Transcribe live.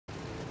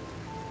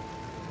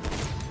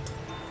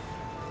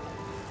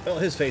Well,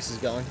 his face is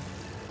gone.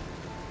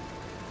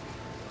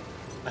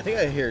 I think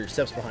I hear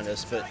steps behind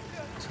us, but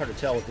it's hard to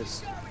tell with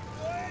this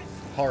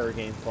horror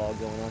game fog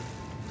going on.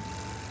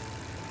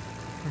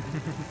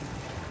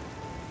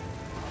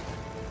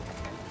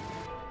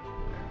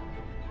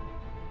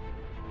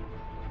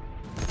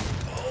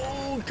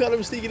 Oh, caught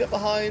him sneaking up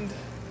behind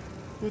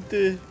with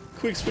the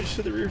quick switch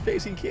to the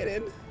rear-facing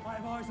cannon. I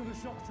have eyes on the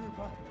shock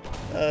trooper.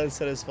 That's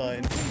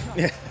satisfying.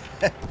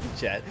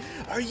 Chat.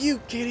 Are you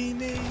kidding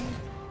me?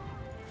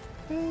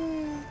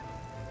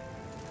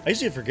 I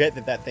usually forget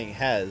that that thing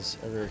has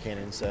a rear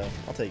cannon, so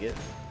I'll take it.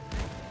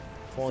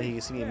 If only he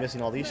can see me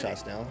missing all these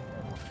shots now.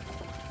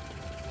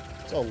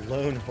 It's a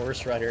lone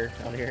horse rider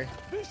out here.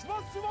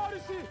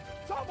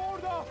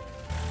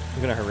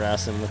 I'm gonna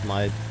harass him with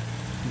my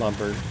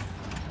bumper.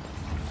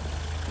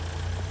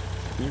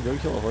 Can you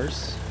roadkill a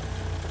horse?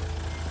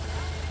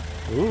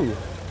 Ooh.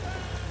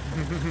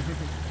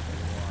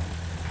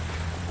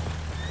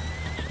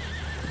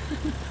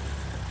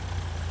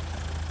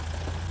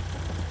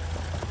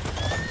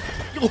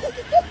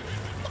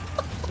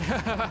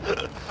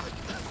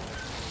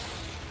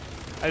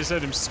 I just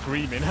heard him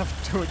screaming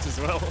afterwards as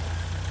well.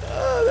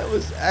 That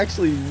was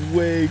actually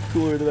way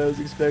cooler than I was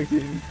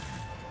expecting.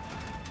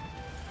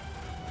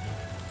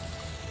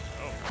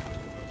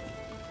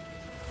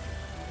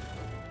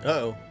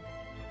 Uh-oh.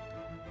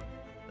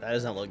 That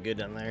does not look good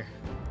down there.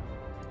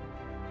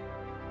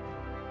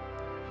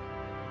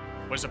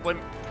 Where's the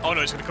blimp? Oh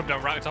no, it's gonna come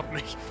down right on top of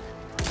me.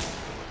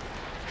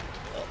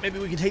 Well, maybe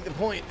we can take the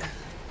point.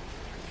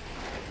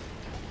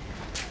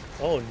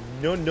 Oh,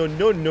 no, no,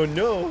 no, no,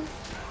 no.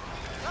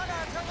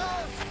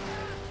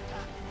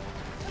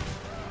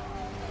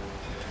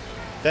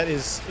 That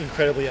is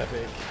incredibly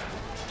epic.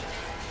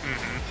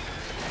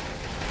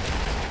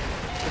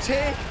 The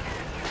tank!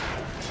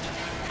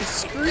 It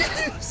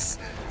screams!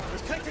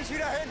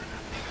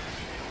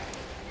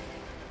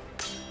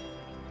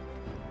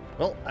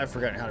 Well, I've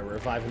forgotten how to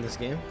revive in this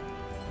game.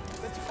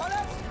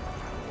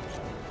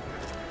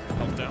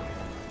 Calm down.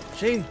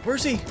 Shane,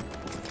 Percy!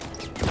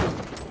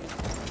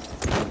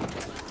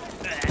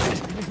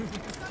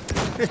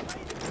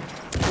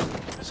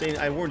 Shane,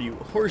 I warned you,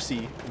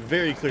 horsey,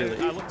 very clearly.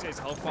 I looked at his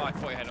health bar, I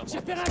thought he had a lot.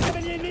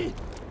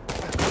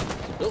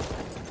 Oh,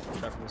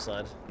 shot from the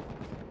side.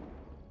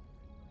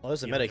 Oh,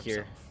 there's a medic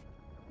here.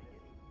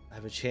 I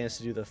have a chance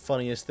to do the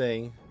funniest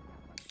thing.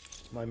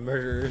 My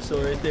murderer is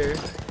still right there.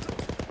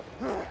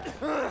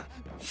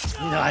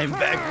 I'm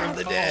back from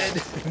the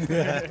dead.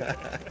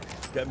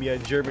 Got me a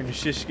German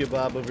shish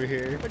kebab over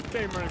here. I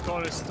came around the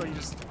corner, so you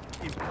just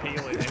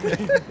impaling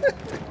him.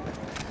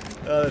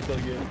 Oh, that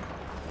felt good.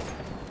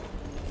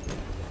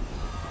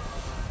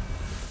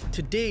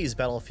 Today's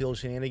Battlefield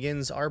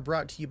shenanigans are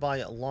brought to you by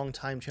a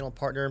longtime channel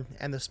partner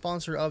and the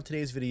sponsor of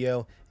today's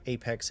video,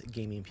 Apex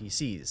Gaming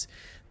PCs.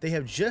 They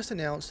have just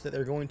announced that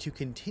they're going to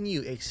continue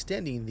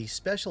extending the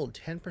special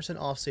 10%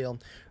 off sale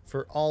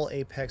for all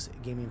Apex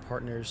Gaming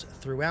partners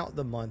throughout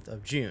the month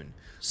of June.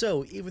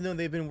 So even though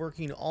they've been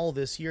working all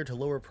this year to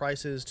lower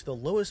prices to the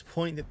lowest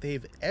point that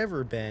they've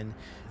ever been,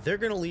 they're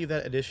going to leave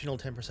that additional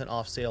 10%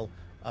 off sale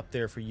up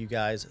there for you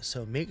guys,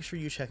 so make sure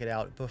you check it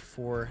out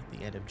before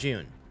the end of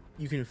June.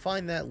 You can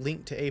find that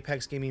link to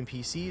Apex Gaming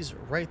PCs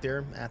right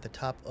there at the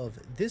top of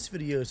this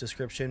video's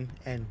description,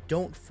 and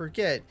don't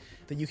forget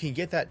that you can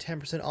get that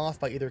 10% off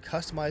by either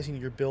customizing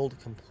your build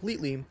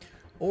completely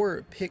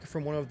or pick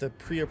from one of the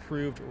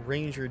pre-approved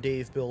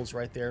RangerDave builds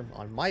right there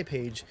on my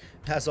page.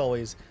 As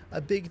always, a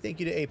big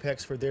thank you to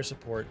Apex for their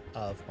support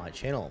of my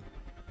channel.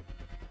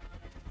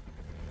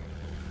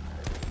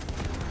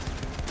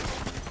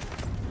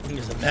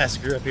 There's a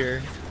massacre up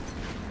here.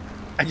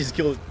 I just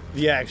killed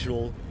the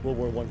actual World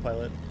War I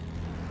pilot.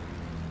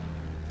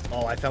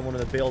 Oh, I found one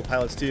of the bailed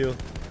pilots too.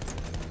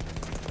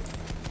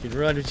 You can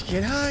run, but you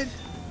can't hide.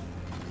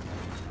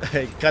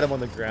 I got him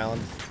on the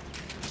ground.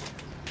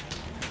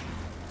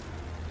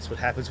 That's what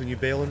happens when you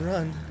bail and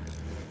run.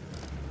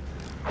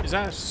 Is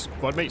that a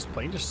squad mate's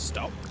plane just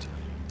stopped?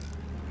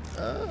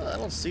 I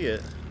don't see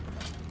it.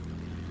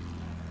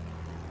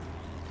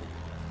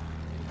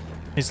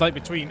 It's like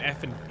between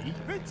F and B.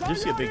 I do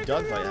see a big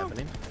dogfight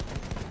happening.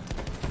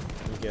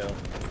 Here we go.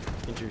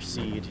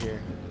 Intercede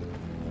here.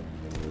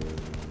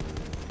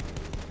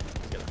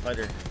 He's got a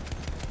fighter.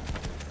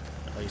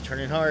 Oh, he's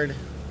turning hard.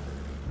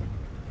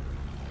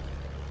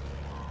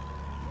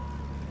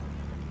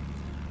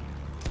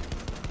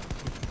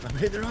 I'm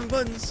hitting the wrong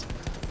buttons.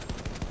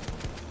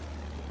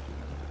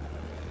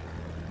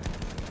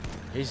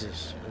 He's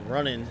just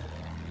running.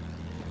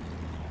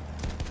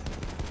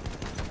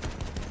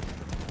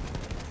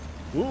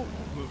 Ooh.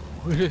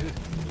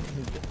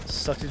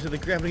 Sucked into the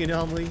gravity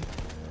anomaly.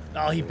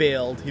 Oh, he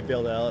bailed. He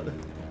bailed out.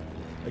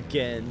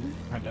 Again.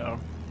 I know.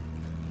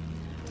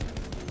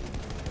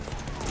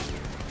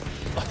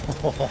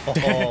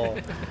 Oh,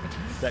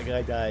 that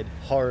guy died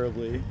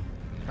horribly.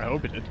 I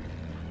hope it did.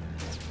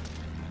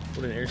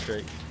 What an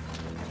airstrike.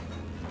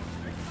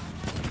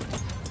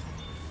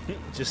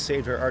 Just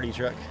saved our arty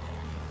truck.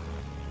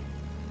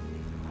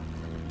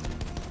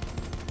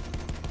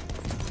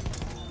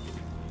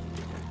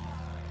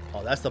 Oh,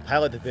 Oh, that's the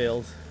pilot that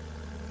bailed.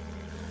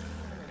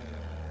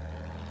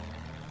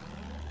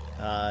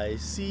 I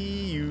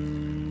see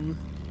you.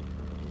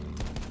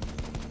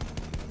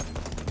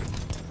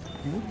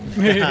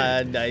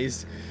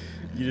 Nice.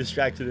 You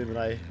distracted him and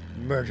I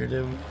murdered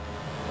him.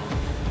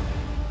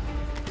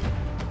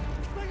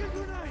 I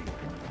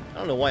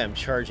don't know why I'm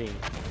charging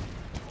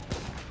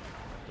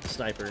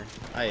sniper.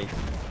 I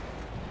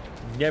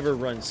never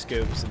run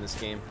scopes in this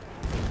game.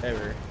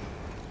 Ever.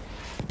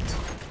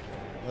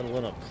 Let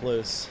alone up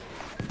close.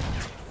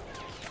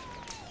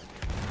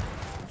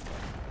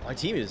 My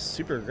team is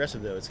super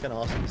aggressive though. It's kind of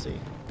awesome to see.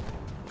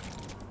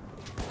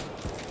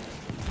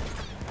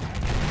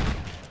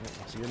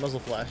 So your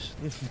muzzle flash.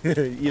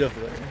 Eat up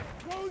there.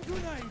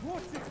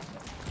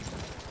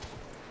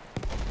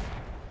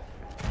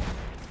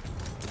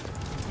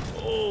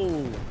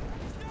 Oh!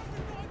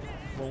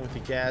 One with the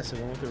gas and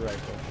one with the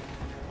rifle.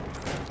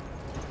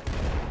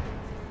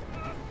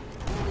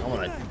 I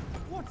want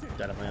to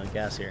die of my own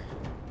gas here.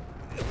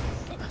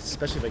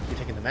 Especially if I keep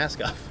taking the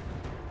mask off.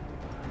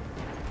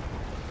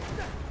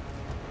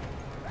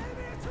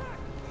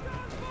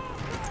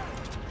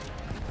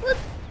 What?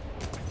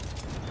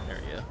 There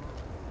we go.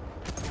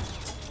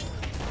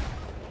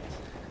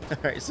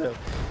 Alright, so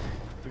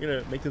we're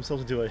gonna make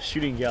themselves into a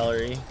shooting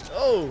gallery.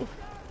 Oh!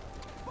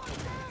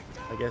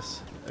 I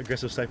guess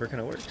aggressive sniper kind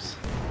of works.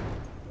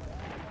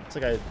 It's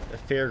like a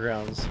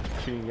fairgrounds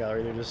shooting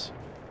gallery. They're just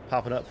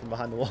popping up from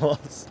behind the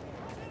walls.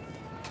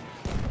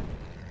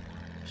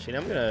 Shane,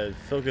 I'm gonna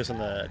focus on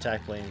the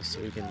attack planes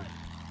so we can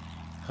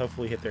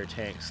hopefully hit their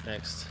tanks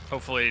next.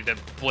 Hopefully the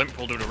blimp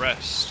will do the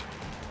rest.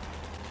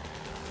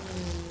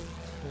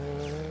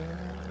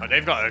 Oh,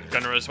 they've got a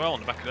gunner as well on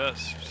the back of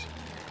theirs.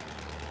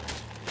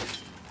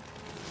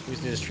 We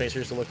just need his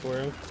tracers to look for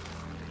him.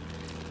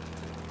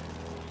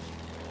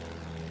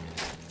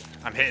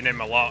 I'm hitting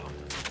him a lot.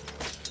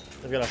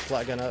 They've got a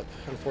flat gun up.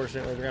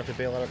 Unfortunately, we're gonna have to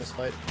bail out of this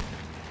fight.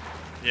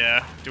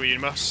 Yeah, do what you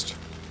must.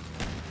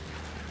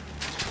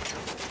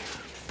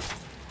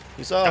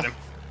 You saw. Got him.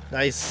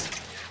 Nice.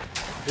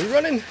 We're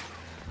running.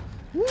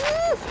 Woo!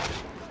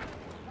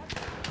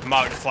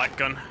 Mark the flat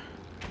gun.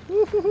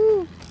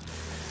 Woo-hoo-hoo.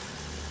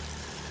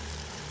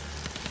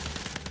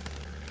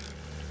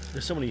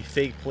 There's so many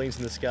fake planes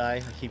in the sky.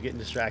 I keep getting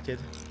distracted,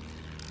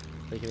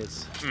 thinking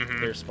it's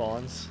their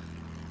spawns.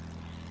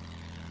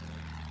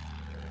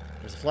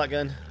 There's a flat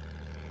gun.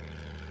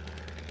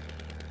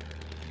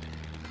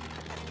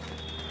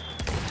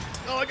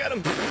 Oh, I got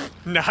him!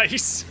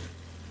 Nice.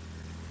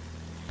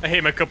 I hit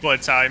him a couple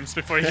of times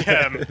before he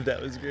That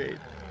was great.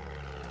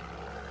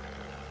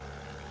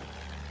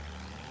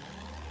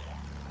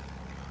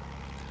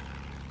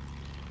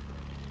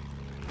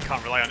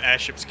 Can't rely on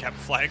airships to cap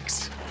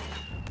flags.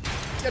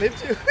 Got him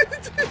too.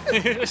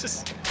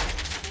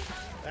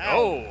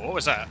 Oh, what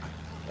was that?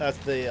 That's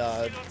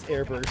the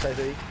airburst, I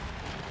think.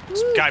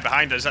 This guy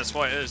behind us, that's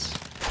what it is.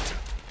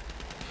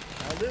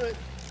 I'll do it.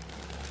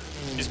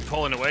 He's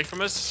pulling away from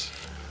us.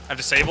 I've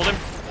disabled him.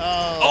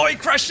 Oh, He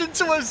crashed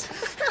into us!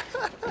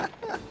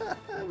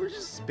 we're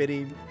just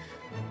spinning.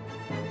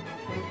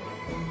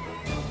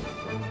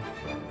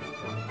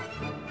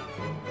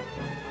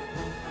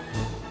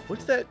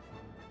 What's that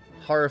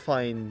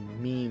horrifying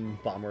meme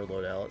bomber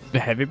loadout? The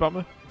heavy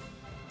bomber?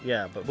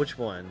 Yeah, but which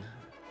one?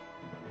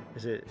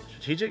 Is it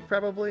strategic,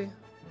 probably?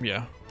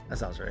 Yeah. That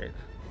sounds right.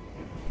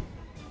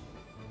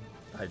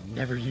 I'd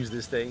never use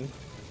this thing.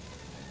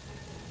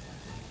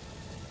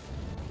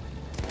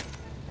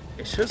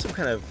 It shows some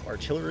kind of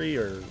artillery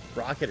or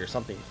rocket or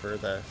something for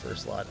the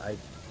first slot. I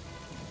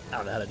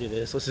don't know how to do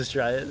this. Let's just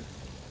try it.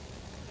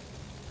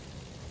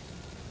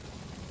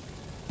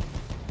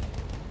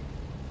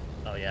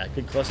 Oh yeah,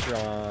 good cluster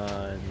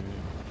on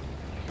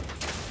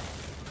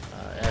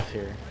F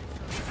here.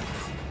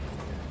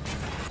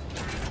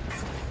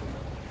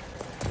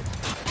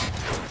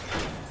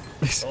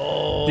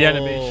 Oh, the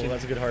animation.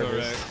 That's a good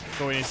harvest. For,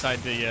 going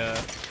inside the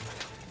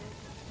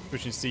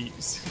pushing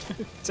seats.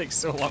 Takes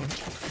so long.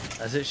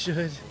 As it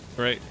should.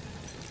 Right.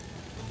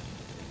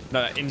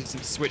 That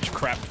instant switch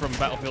crap from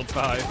Battlefield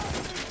 5.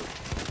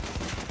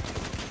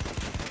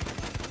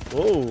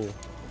 Whoa.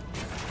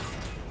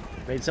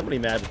 Made somebody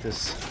mad with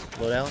this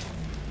loadout.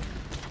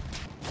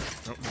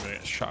 Oh, I'm gonna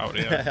get shot out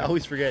here. I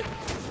always forget.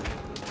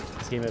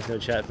 This game has no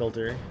chat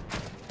filter.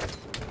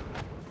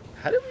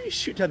 How did we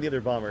shoot down the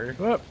other bomber?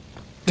 What?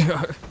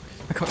 I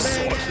got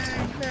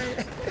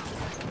swatted.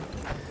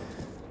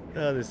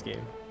 Oh, this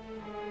game.